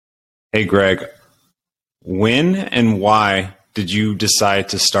Hey, Greg, when and why did you decide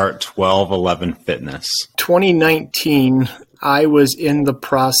to start 1211 Fitness? 2019, I was in the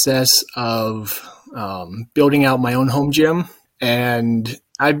process of building out my own home gym, and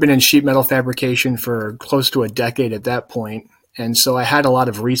I'd been in sheet metal fabrication for close to a decade at that point. And so I had a lot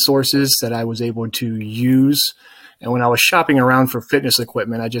of resources that I was able to use. And when I was shopping around for fitness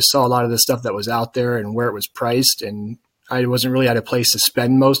equipment, I just saw a lot of the stuff that was out there and where it was priced. And I wasn't really at a place to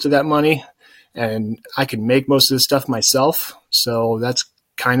spend most of that money. And I could make most of the stuff myself. So that's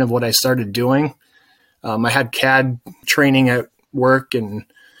kind of what I started doing. I had CAD training at work and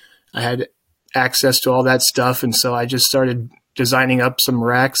I had access to all that stuff. And so I just started designing up some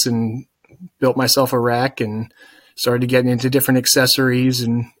racks and built myself a rack and started getting into different accessories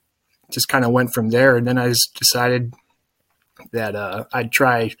and just kind of went from there. And then I just decided that I'd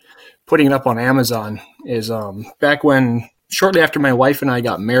try putting it up on Amazon. Back when, shortly after my wife and I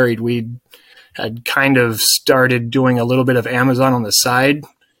got married, we had kind of started doing a little bit of Amazon on the side.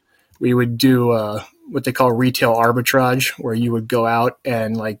 We would do what they call retail arbitrage, where you would go out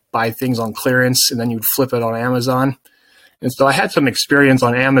and like buy things on clearance and then you'd flip it on Amazon. And so I had some experience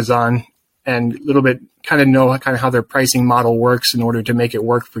on Amazon and a little bit kind of know kind of how their pricing model works in order to make it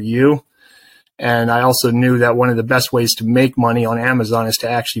work for you. And I also knew that one of the best ways to make money on Amazon is to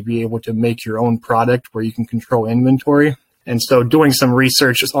actually be able to make your own product where you can control inventory. And so doing some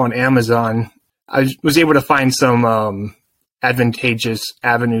research on Amazon, I was able to find some advantageous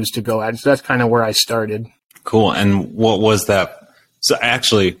avenues to go at. So that's kind of where I started. Cool. And what was that? So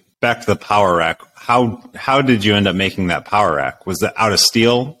actually, back to the power rack. How did you end up making that power rack? Was that out of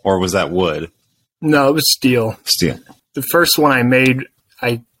steel or was that wood? No, it was steel. Steel. The first one I made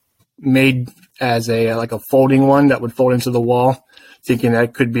as a folding one that would fold into the wall, thinking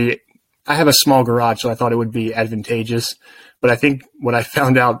that could be. I have a small garage, so I thought it would be advantageous. But I think what I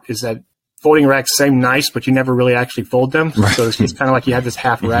found out is that folding racks seem nice, but you never really actually fold them. Right. So it's just kind of like you have this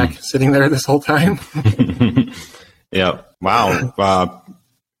half rack sitting there this whole time. Yeah. Wow.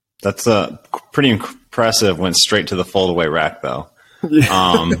 That's pretty impressive. Went straight to the fold-away rack, though. Yeah.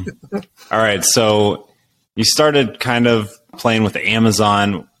 All right. So you started kind of playing with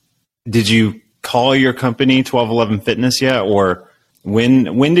Amazon. Did you call your company 1211 Fitness yet? Or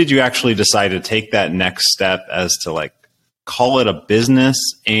when did you actually decide to take that next step as to like call it a business?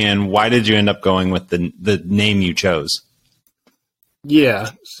 And why did you end up going with the name you chose? Yeah.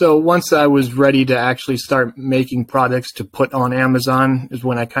 So once I was ready to actually start making products to put on Amazon is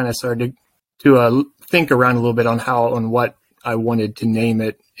when I kind of started to think around a little bit on what I wanted to name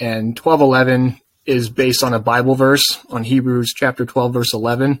it. And 1211 is based on a Bible verse on Hebrews chapter 12, verse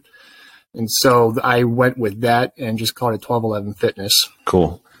 11. And so I went with that and just called it 1211 Fitness.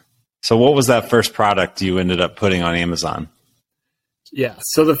 Cool. So what was that first product you ended up putting on Amazon? Yeah.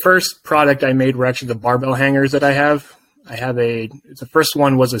 So the first product I made were actually the barbell hangers that I have. The first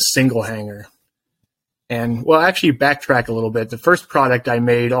one was a single hanger. And well, actually backtrack a little bit. The first product I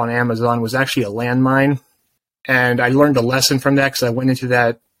made on Amazon was actually a landmine. And I learned a lesson from that because I went into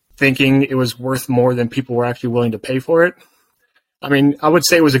that thinking it was worth more than people were actually willing to pay for it. I mean, I would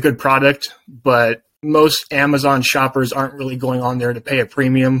say it was a good product, but most Amazon shoppers aren't really going on there to pay a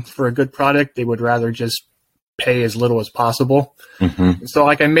premium for a good product. They would rather just pay as little as possible. Mm-hmm. So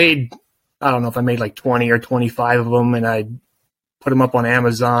like I don't know if I made like 20 or 25 of them and I put them up on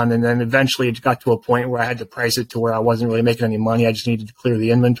Amazon. And then eventually it got to a point where I had to price it to where I wasn't really making any money. I just needed to clear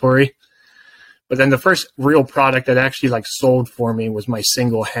the inventory. But then the first real product that actually like sold for me was my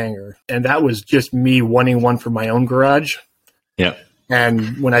single hanger. And that was just me wanting one for my own garage. Yeah.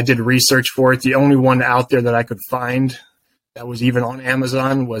 And when I did research for it, the only one out there that I could find that was even on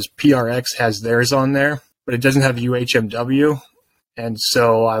Amazon was PRX has theirs on there, but it doesn't have UHMW. And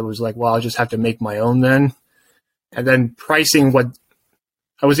so I was like, well, I'll just have to make my own then. And then pricing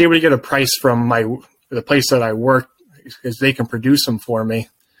I was able to get a price from the place that I work because they can produce them for me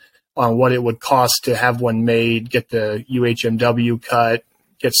on what it would cost to have one made, get the UHMW cut,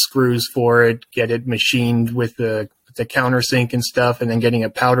 get screws for it, get it machined with the countersink and stuff, and then getting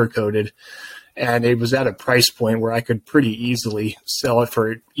it powder coated. And it was at a price point where I could pretty easily sell it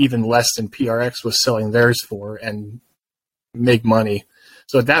for even less than PRX was selling theirs for and make money.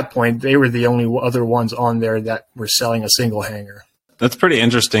 So at that point, they were the only other ones on there that were selling a single hanger. That's pretty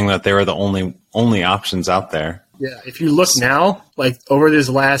interesting that they were the only options out there. Yeah. If you look now, like over this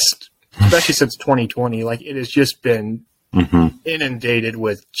last, especially since 2020, like it has just been inundated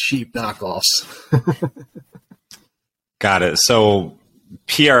with cheap knockoffs. Got it. So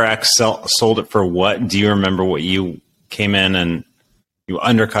PRX sold it for what? Do you remember what you came in and you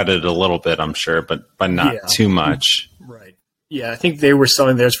undercut it a little bit, I'm sure, but not too much. Right. Yeah, I think they were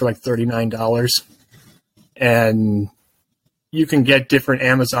selling theirs for like $39. And you can get different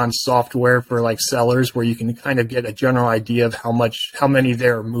Amazon software for like sellers where you can kind of get a general idea of how many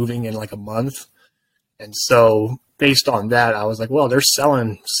they're moving in like a month. And so based on that, I was like, well, they're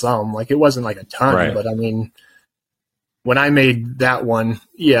selling some. Like it wasn't like a ton, Right. but I mean, when I made that one,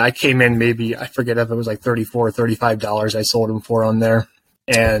 yeah, I came in maybe, I forget if it was like $34 or $35 I sold them for on there.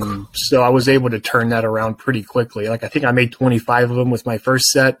 And so I was able to turn that around pretty quickly. Like I think I made 25 of them with my first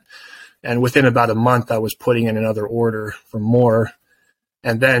set. And within about a month, I was putting in another order for more.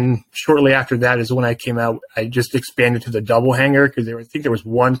 And then shortly after that is when I came out, I just expanded to the double hanger because I think there was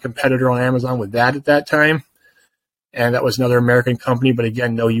one competitor on Amazon with that at that time. And that was another American company, but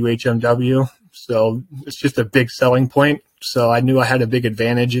again, no UHMW. So it's just a big selling point. So I knew I had a big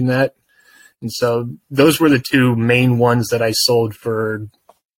advantage in that. And so those were the two main ones that I sold for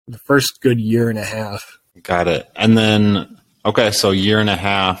the first good year and a half. Got it. And then, okay, so year and a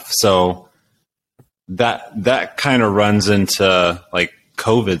half. So that kind of runs into like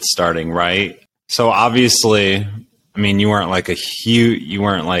COVID starting, right? So obviously, I mean, you weren't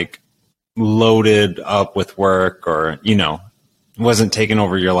like loaded up with work or, wasn't taking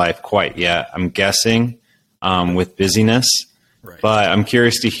over your life quite yet, I'm guessing, with busyness. Right. But I'm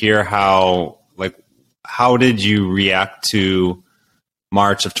curious to hear how did you react to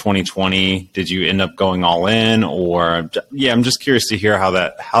March of 2020? Did you end up going all in, or I'm just curious to hear how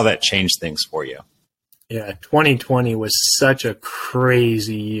that changed things for you. Yeah, 2020 was such a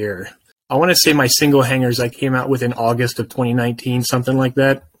crazy year. I want to say my single hangers I came out with in August of 2019, something like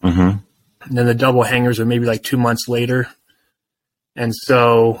that. Mm-hmm. And then the double hangers were maybe like 2 months later. And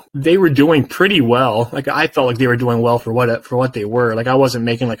so they were doing pretty well. Like I felt like they were doing well for what they were. Like I wasn't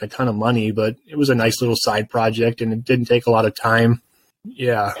making like a ton of money, but it was a nice little side project and it didn't take a lot of time.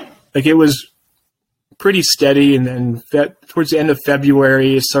 Yeah, like it was pretty steady. And then towards the end of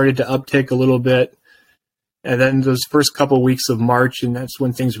February, it started to uptick a little bit. And then those first couple of weeks of March, and that's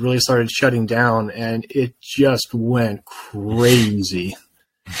when things really started shutting down, and it just went crazy.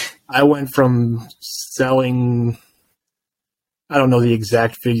 I went from selling, I don't know the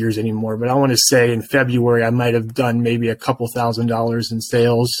exact figures anymore, but I want to say in February I might have done maybe a couple $1,000s in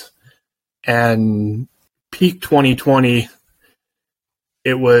sales. And peak 2020,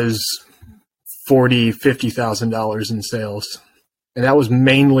 it was $40,000, $50,000 in sales. And that was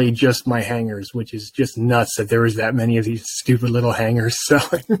mainly just my hangers, which is just nuts that there was that many of these stupid little hangers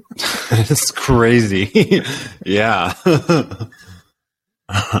selling. It's crazy. Yeah.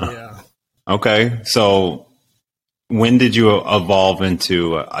 Yeah. Okay. So when did you evolve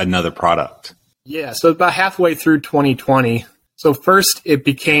into another product? Yeah. So about halfway through 2020. So first it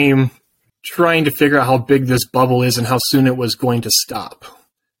became trying to figure out how big this bubble is and how soon it was going to stop.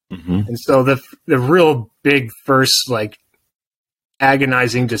 Mm-hmm. And so the real big first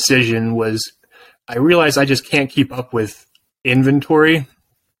agonizing decision was I realized I just can't keep up with inventory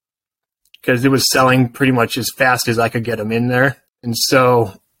because it was selling pretty much as fast as I could get them in there. And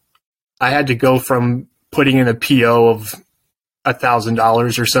so I had to go from putting in a PO of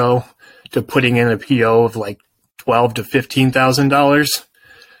 $1,000 or so to putting in a PO of like $12,000 to $15,000.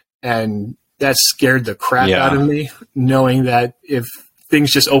 And that scared the crap out of me, knowing that if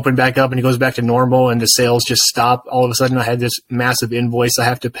things just open back up and it goes back to normal and the sales just stop, all of a sudden I had this massive invoice I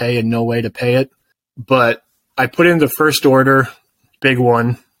have to pay and no way to pay it. But I put in the first order, big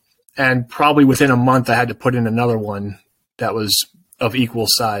one, and probably within a month I had to put in another one that was of equal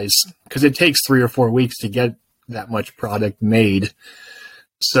size because it takes 3 or 4 weeks to get that much product made.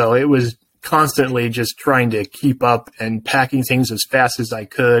 So it was constantly just trying to keep up and packing things as fast as I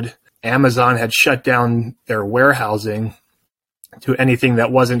could. Amazon had shut down their warehousing to anything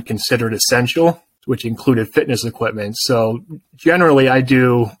that wasn't considered essential, which included fitness equipment. So generally I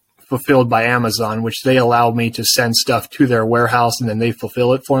do fulfilled by Amazon, which they allow me to send stuff to their warehouse and then they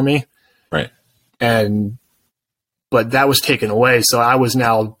fulfill it for me. Right. But that was taken away. So I was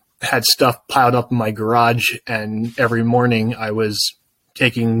now had stuff piled up in my garage, and every morning I was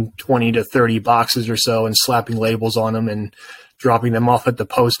taking 20 to 30 boxes or so and slapping labels on them and dropping them off at the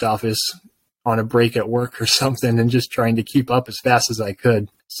post office on a break at work or something, and just trying to keep up as fast as I could.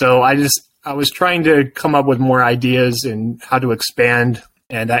 So I was trying to come up with more ideas and how to expand.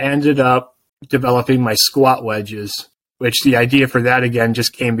 And I ended up developing my squat wedges, which the idea for that again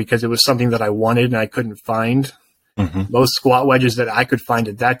just came because it was something that I wanted and I couldn't find. Mm-hmm. Most squat wedges that I could find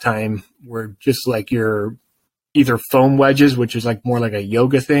at that time were just like your either foam wedges, which is like more like a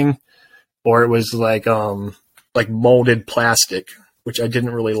yoga thing, or it was like molded plastic, which I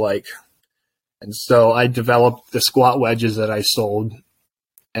didn't really like. And so I developed the squat wedges that I sold,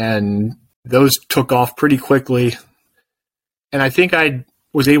 and those took off pretty quickly. And I think I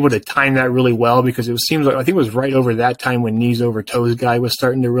was able to time that really well because it seems like, I think it was right over that time when knees over toes guy was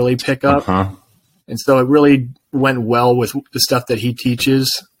starting to really pick up. Uh-huh. And so it really went well with the stuff that he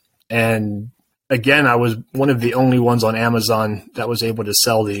teaches. And again, I was one of the only ones on Amazon that was able to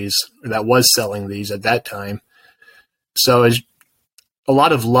sell these, or that was selling these at that time. So it's a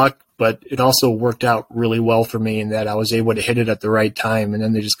lot of luck, but it also worked out really well for me in that I was able to hit it at the right time, and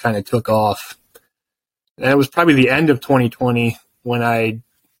then they just kind of took off. And it was probably the end of 2020 when I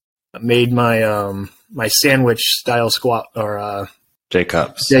made my my sandwich style squat or J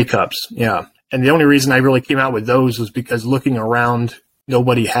cups. J cups, yeah. And the only reason I really came out with those was because looking around,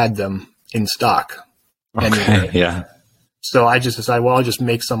 nobody had them in stock. Okay, yeah. So I just decided, well, I'll just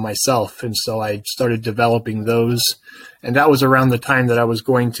make some myself. And so I started developing those. And that was around the time that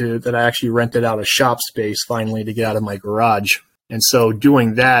I actually rented out a shop space finally to get out of my garage. And so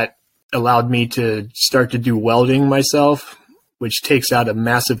doing that allowed me to start to do welding myself, which takes out a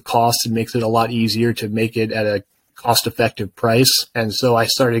massive cost and makes it a lot easier to make it at a cost-effective price. And so I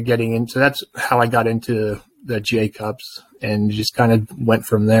started getting into, that's how I got into the J cups and just kind of went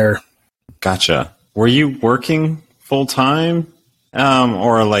from there. Gotcha. Were you working full time?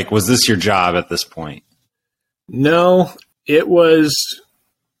 Or like, was this your job at this point? No, it was,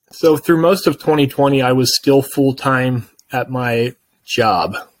 so through most of 2020, I was still full time at my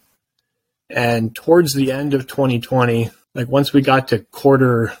job. And towards the end of 2020, like once we got to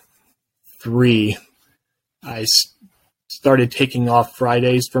quarter 3, I started taking off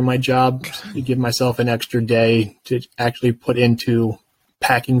Fridays from my job to give myself an extra day to actually put into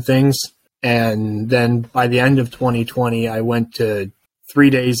packing things. And then by the end of 2020, I went to 3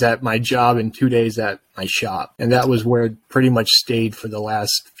 days at my job and 2 days at my shop. And that was where it pretty much stayed for the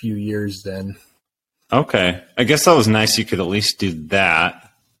last few years then. Okay. I guess that was nice. You could at least do that.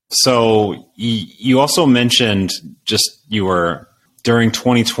 So you also mentioned during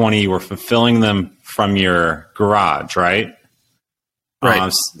 2020, you were fulfilling them from your garage, right?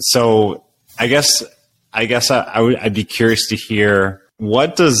 Right. So I guess I'd be curious to hear,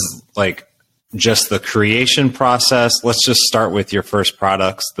 what does like just the creation process? Let's just start with your first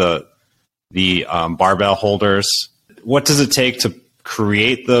products, the barbell holders. What does it take to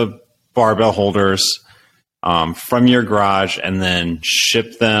create the barbell holders from your garage and then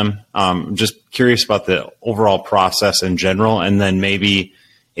ship them? Just curious about the overall process in general. And then maybe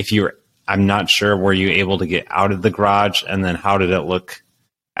I'm not sure, were you able to get out of the garage, and then how did it look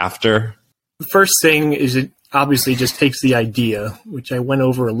after? The first thing is it obviously just takes the idea, which I went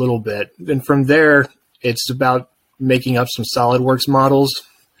over a little bit. Then from there, it's about making up some SolidWorks models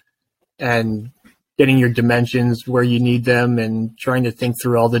and getting your dimensions where you need them and trying to think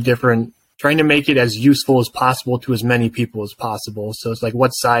through all the different, trying to make it as useful as possible to as many people as possible. So it's like, what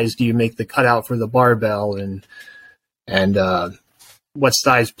size do you make the cutout for the barbell, and what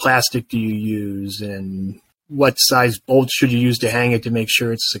size plastic do you use, and what size bolts should you use to hang it to make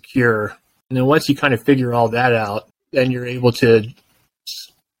sure it's secure. And then once you kind of figure all that out, then you're able to,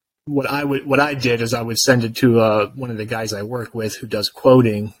 what I did is I would send it to one of the guys I work with who does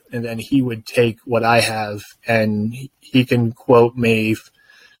quoting, and then he would take what I have and he can quote me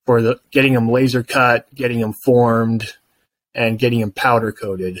for getting them laser cut, getting them formed, and getting them powder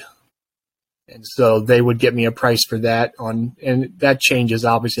coated. And so they would get me a price for that and that changes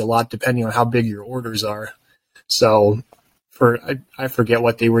obviously a lot depending on how big your orders are. So I forget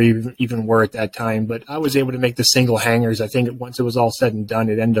what they were even were at that time, but I was able to make the single hangers. I think once it was all said and done,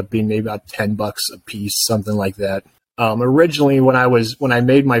 it ended up being maybe about $10 a piece, something like that. Originally, when I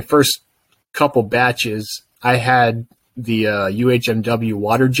made my first couple batches, I had the UHMW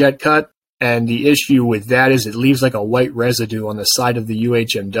water jet cut, and the issue with that is it leaves like a white residue on the side of the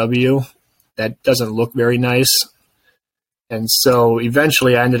UHMW that doesn't look very nice. And so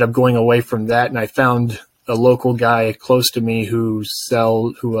eventually I ended up going away from that, and I found a local guy close to me who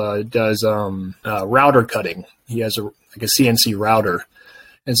does router cutting. He has a CNC router.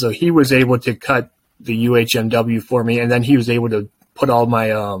 And so he was able to cut the UHMW for me, and then he was able to put all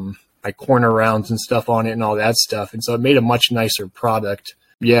my my corner rounds and stuff on it and all that stuff. And so it made a much nicer product.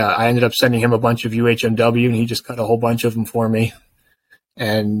 Yeah, I ended up sending him a bunch of UHMW, and he just cut a whole bunch of them for me.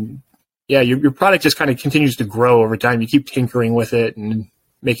 And yeah, your product just kind of continues to grow over time. You keep tinkering with it and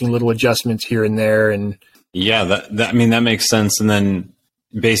making little adjustments here and there. And yeah, that makes sense. And then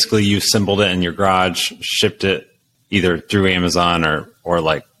basically you assembled it in your garage, shipped it either through Amazon or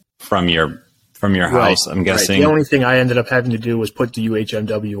like from your house, I'm guessing. Right. The only thing I ended up having to do was put the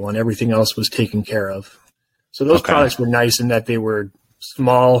UHMW on. Everything else was taken care of. So those products were nice in that they were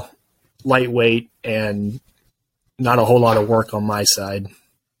small, lightweight, and not a whole lot of work on my side.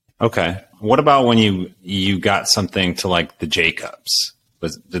 Okay. What about when you got something to like the J cups?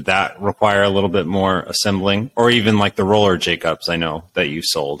 Did that require a little bit more assembling, or even like the roller J cups? I know that you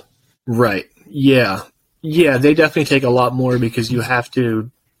sold. Right. Yeah. Yeah. They definitely take a lot more because you have to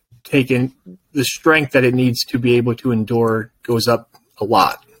take in the strength that it needs to be able to endure goes up a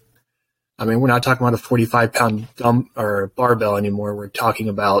lot. I mean, we're not talking about a 45-pound dumb or barbell anymore. We're talking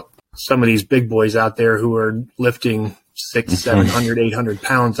about some of these big boys out there who are lifting 600, 700, 800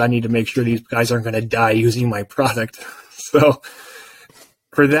 pounds. I need to make sure these guys aren't going to die using my product. So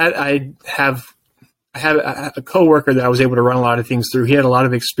for that, I have a coworker that I was able to run a lot of things through. He had a lot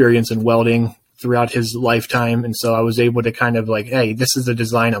of experience in welding throughout his lifetime. And so I was able to kind of like, hey, this is the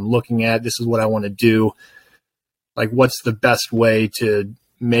design I'm looking at. This is what I want to do. Like, what's the best way to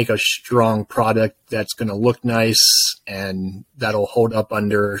make a strong product that's going to look nice and that'll hold up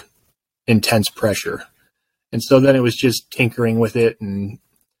under intense pressure. And so then it was just tinkering with it and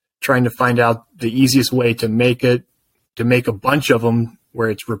trying to find out the easiest way to make it, to make a bunch of them where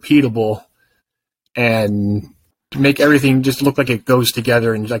it's repeatable and to make everything just look like it goes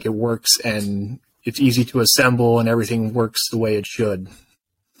together and like it works and it's easy to assemble and everything works the way it should.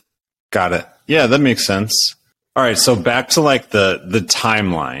 Got it. Yeah, that makes sense. All right, so back to like the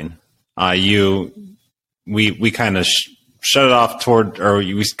timeline. We kind of shut it off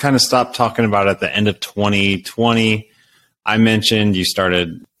we kind of stopped talking about it at the end of 2020. I mentioned you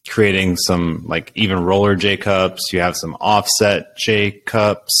started creating some like even roller J cups. You have some offset J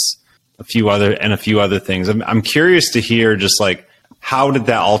cups, a few other things. I'm curious to hear just like how did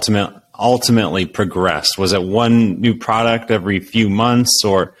that ultimately progress? Was it one new product every few months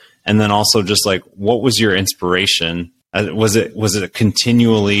and then also just like, what was your inspiration? Was it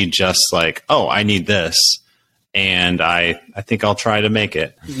continually just like, oh, I need this, and I think I'll try to make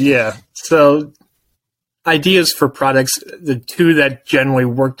it? Yeah. So ideas for products, the two that generally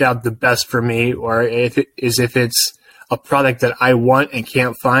worked out the best for me, or if it's a product that I want and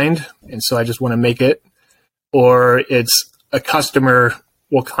can't find, and so I just want to make it, or it's a customer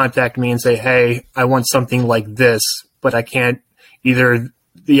will contact me and say, hey, I want something like this, but I can't either.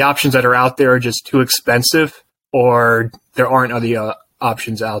 The options that are out there are just too expensive, or there aren't other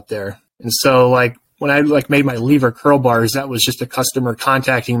options out there. And so like when I like made my lever curl bars, that was just a customer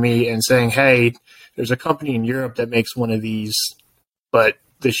contacting me and saying, hey, there's a company in Europe that makes one of these, but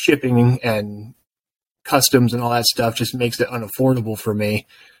the shipping and customs and all that stuff just makes it unaffordable for me.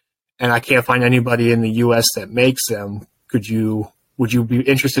 And I can't find anybody in the US that makes them. Would you be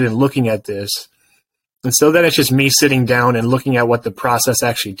interested in looking at this? And so then it's just me sitting down and looking at what the process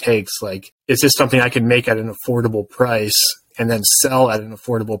actually takes. Like, is this something I can make at an affordable price and then sell at an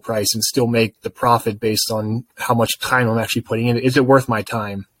affordable price and still make the profit based on how much time I'm actually putting in? Is it worth my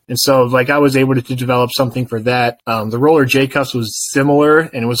time? And so like I was able to develop something for that. The roller J cups was similar,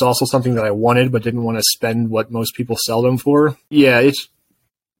 and it was also something that I wanted but didn't want to spend what most people sell them for. Yeah, it's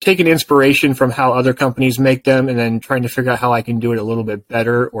taking inspiration from how other companies make them and then trying to figure out how I can do it a little bit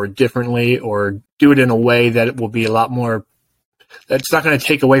better or differently, or do it in a way that it will be a lot more, that's not going to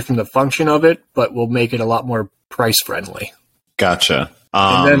take away from the function of it, but will make it a lot more price friendly. Gotcha.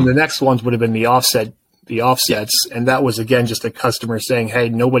 And then the next ones would have been the offsets. And that was, again, just a customer saying, hey,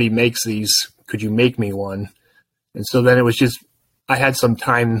 nobody makes these. Could you make me one? And so then it was just, I had some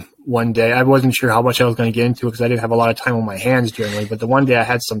time one day. I wasn't sure how much I was going to get into it because I didn't have a lot of time on my hands generally. But the one day I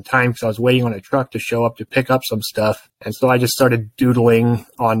had some time because I was waiting on a truck to show up to pick up some stuff. And so I just started doodling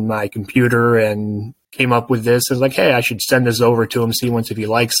on my computer and came up with this. I was like, hey, I should send this over to him, see if he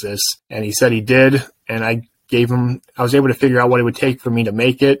likes this. And he said he did. And I was able to figure out what it would take for me to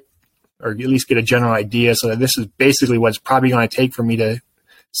make it, or at least get a general idea. So that this is basically what it's probably going to take for me to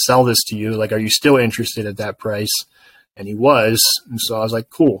sell this to you. Like, are you still interested at that price? And he was. And so I was like,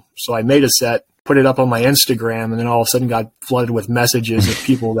 cool. So I made a set, put it up on my Instagram, and then all of a sudden got flooded with messages of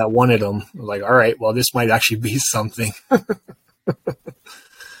people that wanted them. I was like, all right, well, this might actually be something.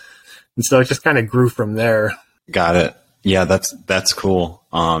 And so it just kind of grew from there. Got it. Yeah, that's cool.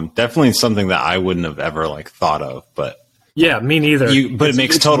 Definitely something that I wouldn't have ever like thought of, but yeah, me neither. But it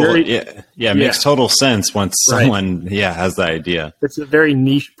makes total makes total sense once someone has the idea. It's a very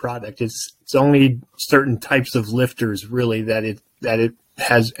niche product. It's only certain types of lifters really that it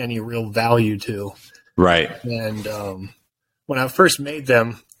has any real value to. Right. And when I first made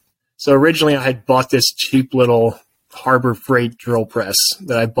them, so originally I had bought this cheap little Harbor Freight drill press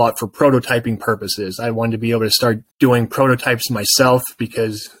that I bought for prototyping purposes. I wanted to be able to start doing prototypes myself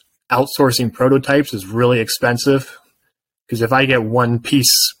because outsourcing prototypes is really expensive. Because if I get one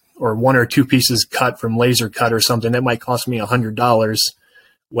piece or one or two pieces cut from laser cut or something, that might cost me $100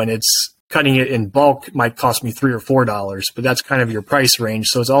 when it's cutting it in bulk might cost me $3 or $4, but that's kind of your price range.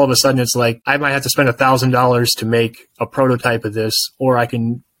 So it's all of a sudden it's like I might have to spend $1,000 to make a prototype of this, or I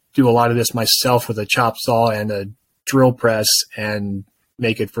can do a lot of this myself with a chop saw and a drill press and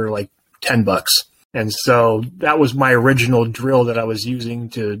make it for like $10. And so that was my original drill that I was using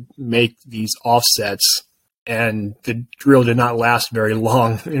to make these offsets. And the drill did not last very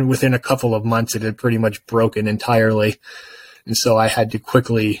long. And within a couple of months, it had pretty much broken entirely. And so I had to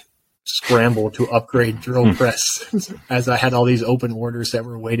quickly scramble to upgrade drill press as I had all these open orders that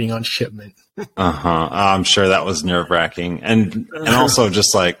were waiting on shipment. I'm sure that was nerve-wracking. And also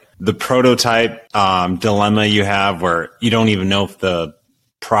just like the prototype dilemma you have where you don't even know if the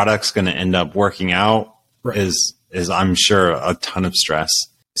product's going to end up working out is I'm sure a ton of stress.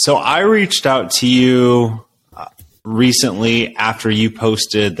 So I reached out to you recently after you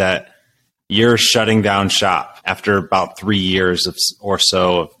posted that you're shutting down shop after about 3 years or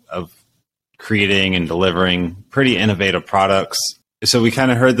so of creating and delivering pretty innovative products. So we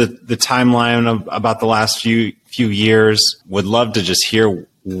kind of heard the timeline about the last few years. Would love to just hear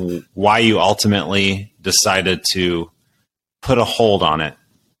why you ultimately decided to put a hold on it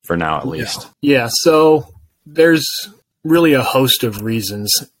for now, at least. Yeah. So there's really a host of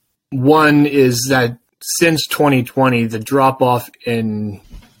reasons. One is that since 2020, the drop off in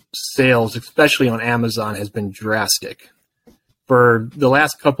sales, especially on Amazon, has been drastic. For the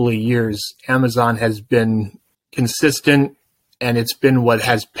last couple of years, Amazon has been consistent, and it's been what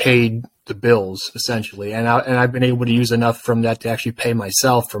has paid the bills, essentially. And I've been able to use enough from that to actually pay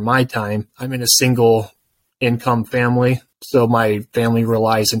myself for my time. I'm in a single income family, so my family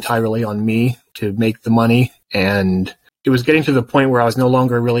relies entirely on me to make the money. And it was getting to the point where I was no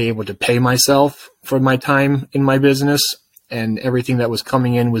longer really able to pay myself for my time in my business, and everything that was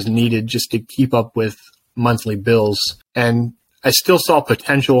coming in was needed just to keep up with monthly bills. And I still saw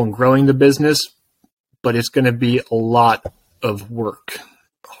potential in growing the business, but it's going to be a lot of work,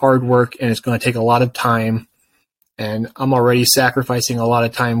 hard work, and it's going to take a lot of time. And I'm already sacrificing a lot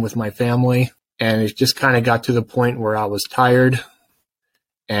of time with my family. And it just kind of got to the point where I was tired,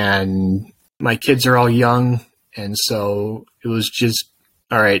 and my kids are all young. And so it was just,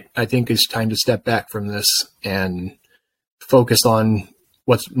 all right, I think it's time to step back from this and focus on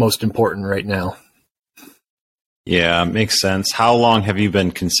what's most important right now. Yeah, makes sense. How long have you been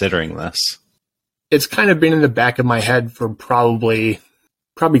considering this? It's kind of been in the back of my head for probably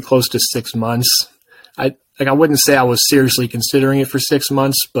close to 6 months. I wouldn't say I was seriously considering it for 6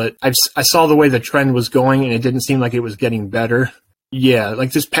 months, but I saw the way the trend was going, and it didn't seem like it was getting better. Yeah,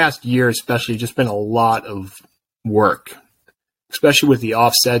 like this past year especially, just been a lot of work, especially with the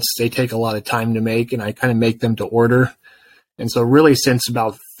offsets. They take a lot of time to make, and I kind of make them to order. And so really since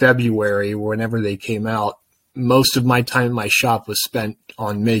about February, whenever they came out, most of my time in my shop was spent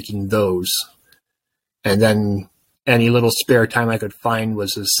on making those. And then any little spare time I could find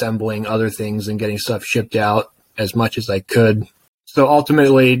was assembling other things and getting stuff shipped out as much as I could. So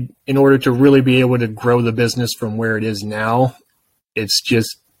ultimately, in order to really be able to grow the business from where it is now, it's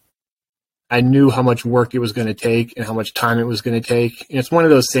just, I knew how much work it was going to take and how much time it was going to take. And it's one of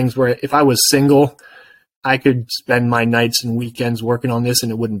those things where if I was single, I could spend my nights and weekends working on this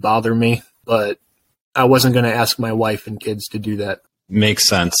and it wouldn't bother me. But I wasn't going to ask my wife and kids to do that. Makes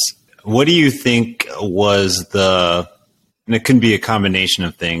sense. What do you think was and it can be a combination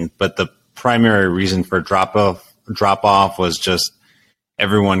of things, but the primary reason for drop off was just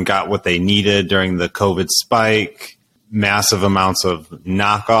everyone got what they needed during the COVID spike, massive amounts of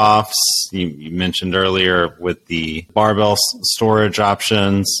knockoffs. You mentioned earlier with the barbell storage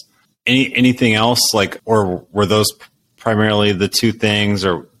options. Anything else, or were those primarily the two things,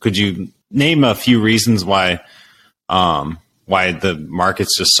 or could you name a few reasons why the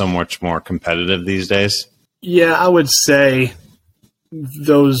market's just so much more competitive these days? Yeah, I would say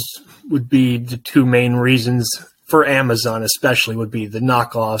those would be the two main reasons for Amazon, especially, would be the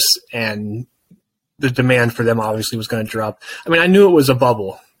knockoffs, and the demand for them obviously was going to drop. I mean, I knew it was a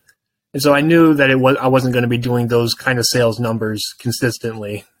bubble, and so I knew that I wasn't going to be doing those kind of sales numbers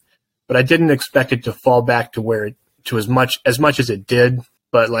consistently, but I didn't expect it to fall back to as much as it did.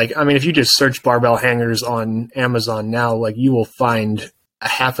 But if you just search barbell hangers on Amazon now, you will find a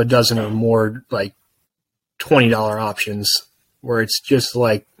half a dozen or more $20 options, where it's just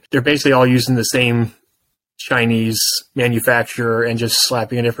they're basically all using the same Chinese manufacturer and just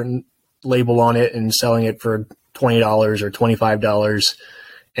slapping a different label on it and selling it for $20 or $25.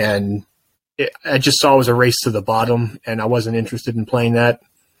 And I just saw it was a race to the bottom, and I wasn't interested in playing that.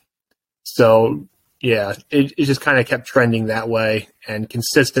 So yeah, it just kind of kept trending that way, and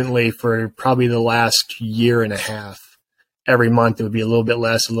consistently for probably the last year and a half, every month it would be a little bit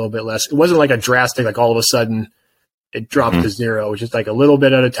less, a little bit less. It wasn't like a drastic, like all of a sudden it dropped to zero. It was just like a little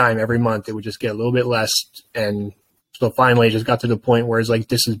bit at a time every month. It would just get a little bit less. And so finally it just got to the point where it's like,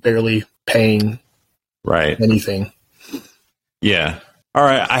 this is barely paying anything. Yeah. All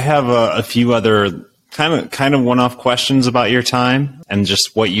right. I have a few other kind of one-off questions about your time and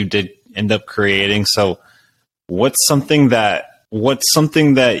just what you did end up creating. So what's something that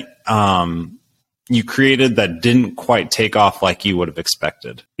you created that didn't quite take off like you would have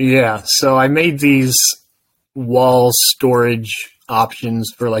expected? Yeah. So I made these wall storage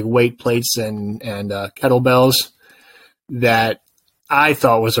options for like weight plates and kettlebells that I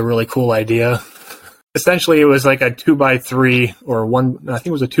thought was a really cool idea. Essentially, it was like a 2x3 or I think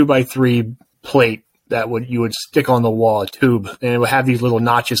it was a 2x3 plate that you would stick on the wall, a tube, and it would have these little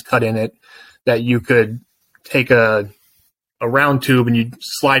notches cut in it that you could take a round tube and you'd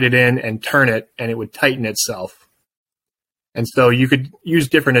slide it in and turn it and it would tighten itself. And so you could use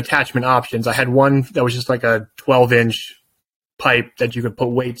different attachment options. I had one that was just like a 12-inch pipe that you could put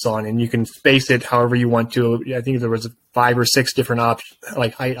weights on, and you can space it however you want to. I think there was 5 or 6 different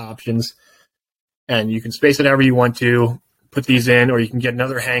height options. And you can space it however you want to, put these in, or you can get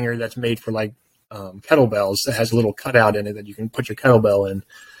another hanger that's made for like kettlebells that has a little cutout in it that you can put your kettlebell in.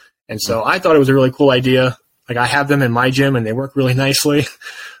 And so I thought it was a really cool idea. Like I have them in my gym and they work really nicely,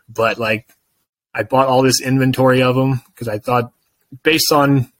 but like I bought all this inventory of them because I thought based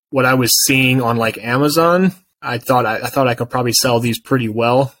on what I was seeing on like Amazon, I thought I could probably sell these pretty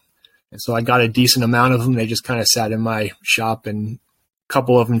well. And so I got a decent amount of them. They just kind of sat in my shop and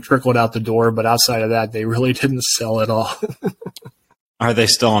couple of them trickled out the door, but outside of that, they really didn't sell at all. Are they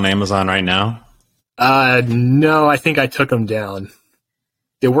still on Amazon right now? No, I think I took them down.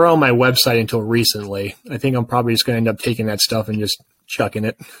 They were on my website until recently. I think I'm probably just going to end up taking that stuff and just chucking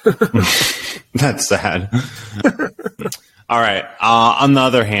it. That's sad. All right. On the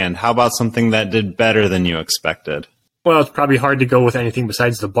other hand, how about something that did better than you expected? Well, it's probably hard to go with anything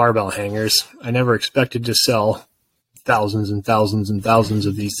besides the barbell hangers. I never expected to sell thousands and thousands and thousands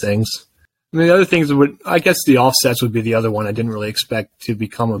of these things. I mean, the other things I guess the offsets would be the other one. I didn't really expect to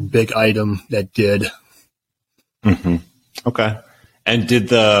become a big item that did. Mm-hmm. Okay. And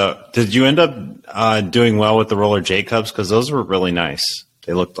did you end up doing well with the roller J cups? Because those were really nice.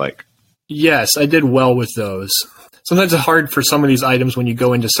 They looked like. Yes, I did well with those. Sometimes it's hard for some of these items when you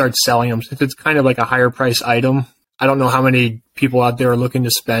go in to start selling them. Since it's kind of like a higher price item, I don't know how many people out there are looking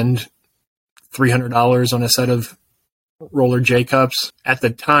to spend $300 on a set of roller J cups. At the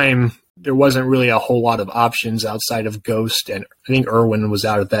time, there wasn't really a whole lot of options outside of Ghost, and I think Irwin was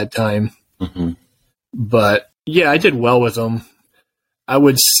out at that time. Mm-hmm. But yeah, I did well with them. I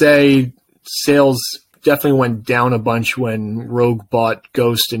would say sales definitely went down a bunch when Rogue bought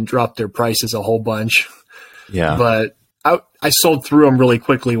Ghost and dropped their prices a whole bunch. Yeah. But I sold through them really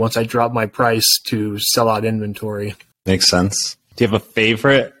quickly once I dropped my price to sell out inventory. Makes sense. Do you have a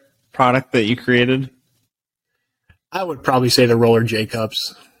favorite product that you created? I would probably say the roller J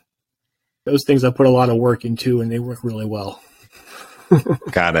cups. Those things I put a lot of work into, and they work really well.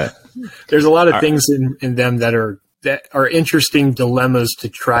 Got it. There's a lot of things in them that are interesting dilemmas to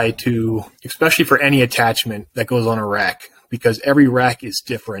try to, especially for any attachment that goes on a rack, because every rack is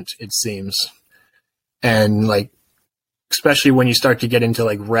different, it seems. And like, especially when you start to get into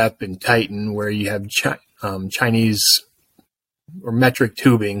like Rep and Titan, where you have Chinese or metric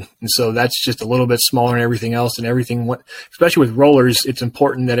tubing, and so that's just a little bit smaller than everything else, and especially with rollers, it's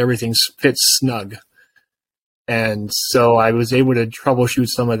important that everything fits snug. And so I was able to troubleshoot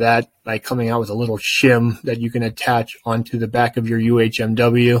some of that by coming out with a little shim that you can attach onto the back of your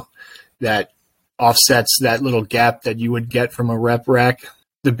UHMW that offsets that little gap that you would get from a rep rack.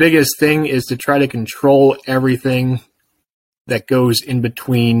 The biggest thing is to try to control everything that goes in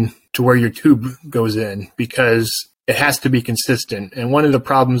between to where your tube goes in, because it has to be consistent. And one of the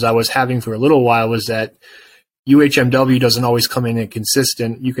problems I was having for a little while was that UHMW doesn't always come in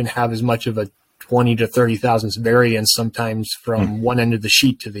consistent. You can have as much of a 20 to 30 thousandths variance sometimes from one end of the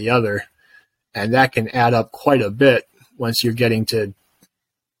sheet to the other. And that can add up quite a bit once you're getting to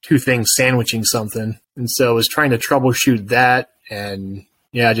two things sandwiching something. And so I was trying to troubleshoot that and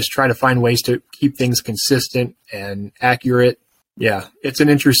just try to find ways to keep things consistent and accurate. Yeah, it's an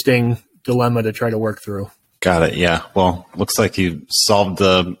interesting dilemma to try to work through. Got it. Yeah. Well, looks like you solved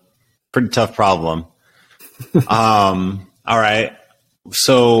a pretty tough problem. All right.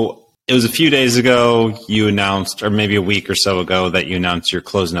 So it was a few days ago you announced, or maybe a week or so ago, that you announced you're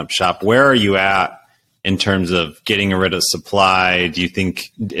closing up shop. Where are you at in terms of getting rid of supply? Do you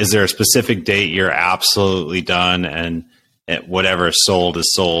think, is there a specific date you're absolutely done and whatever is sold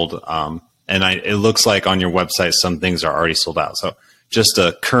is sold? And And it looks like on your website, some things are already sold out. So just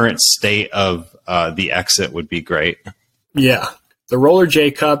a current state of the XII would be great. Yeah. The roller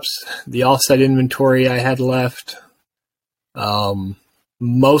J cups, the offset inventory I had left,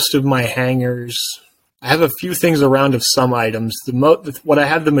 most of my hangers. I have a few things around of some items. What I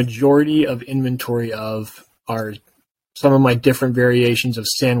have the majority of inventory of are some of my different variations of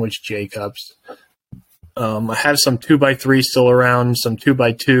sandwich J cups. I have some 2x3 still around, some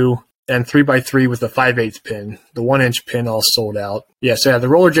 2x2, and 3x3 with a 5/8 pin. The 1-inch pin all sold out. Yeah, so the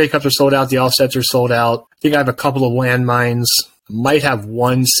roller J cups are sold out. The offsets are sold out. I think I have a couple of landmines. I might have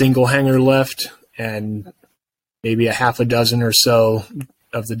one single hanger left and maybe a half a dozen or so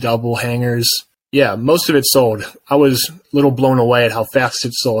of the double hangers. Yeah, most of it sold. I was a little blown away at how fast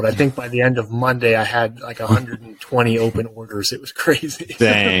it sold. I think by the end of Monday, I had like 120 open orders. It was crazy.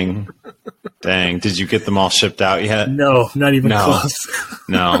 Dang. Did you get them all shipped out yet? No, not even close.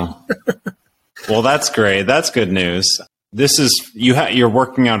 No. Well, that's great. That's good news. This is you're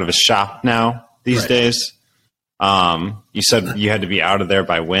working out of a shop now these days. You said you had to be out of there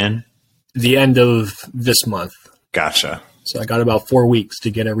by when? The end of this month. Gotcha. So I got about 4 weeks to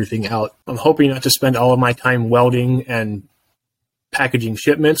get everything out. I'm hoping not to spend all of my time welding and packaging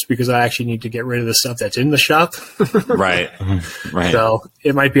shipments because I actually need to get rid of the stuff that's in the shop. Right. So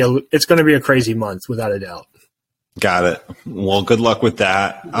it's going to be a crazy month without a doubt. Got it. Well, good luck with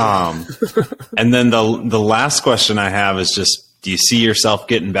that. And then the last question I have is just, do you see yourself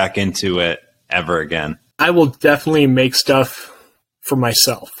getting back into it ever again? I will definitely make stuff for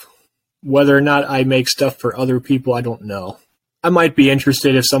myself. Whether or not I make stuff for other people, I don't know. I might be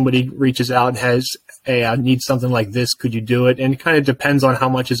interested if somebody reaches out and has, hey, I need something like this. Could you do it? And it kind of depends on how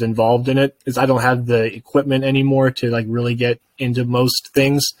much is involved in it, because I don't have the equipment anymore to like really get into most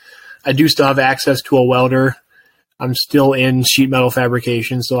things. I do still have access to a welder. I'm still in sheet metal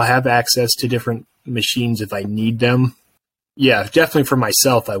fabrication, so I have access to different machines if I need them. Yeah, definitely for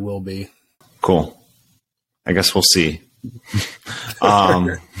myself, I will be. Cool. I guess we'll see.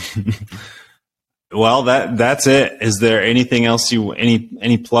 Well, that's it. Is there anything else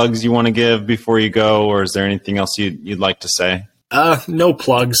any plugs you want to give before you go, or is there anything else you'd like to say? No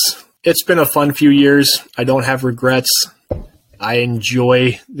plugs. It's been a fun few years. I don't have regrets. I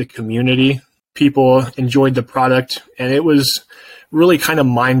enjoy the community. People enjoyed the product, and it was really kind of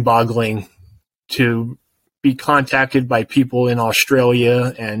mind-boggling to be contacted by people in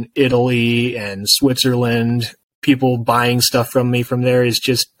Australia and Italy and Switzerland. People buying stuff from me from there is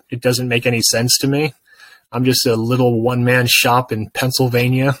just, it doesn't make any sense to me. I'm just a little one-man shop in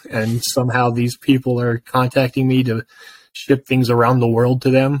Pennsylvania, and somehow these people are contacting me to ship things around the world to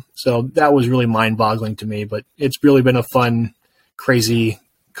them. So that was really mind-boggling to me, but it's really been a fun, crazy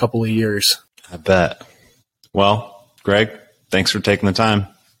couple of years. I bet. Well, Greg, thanks for taking the time.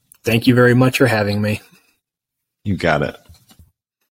 Thank you very much for having me. You got it.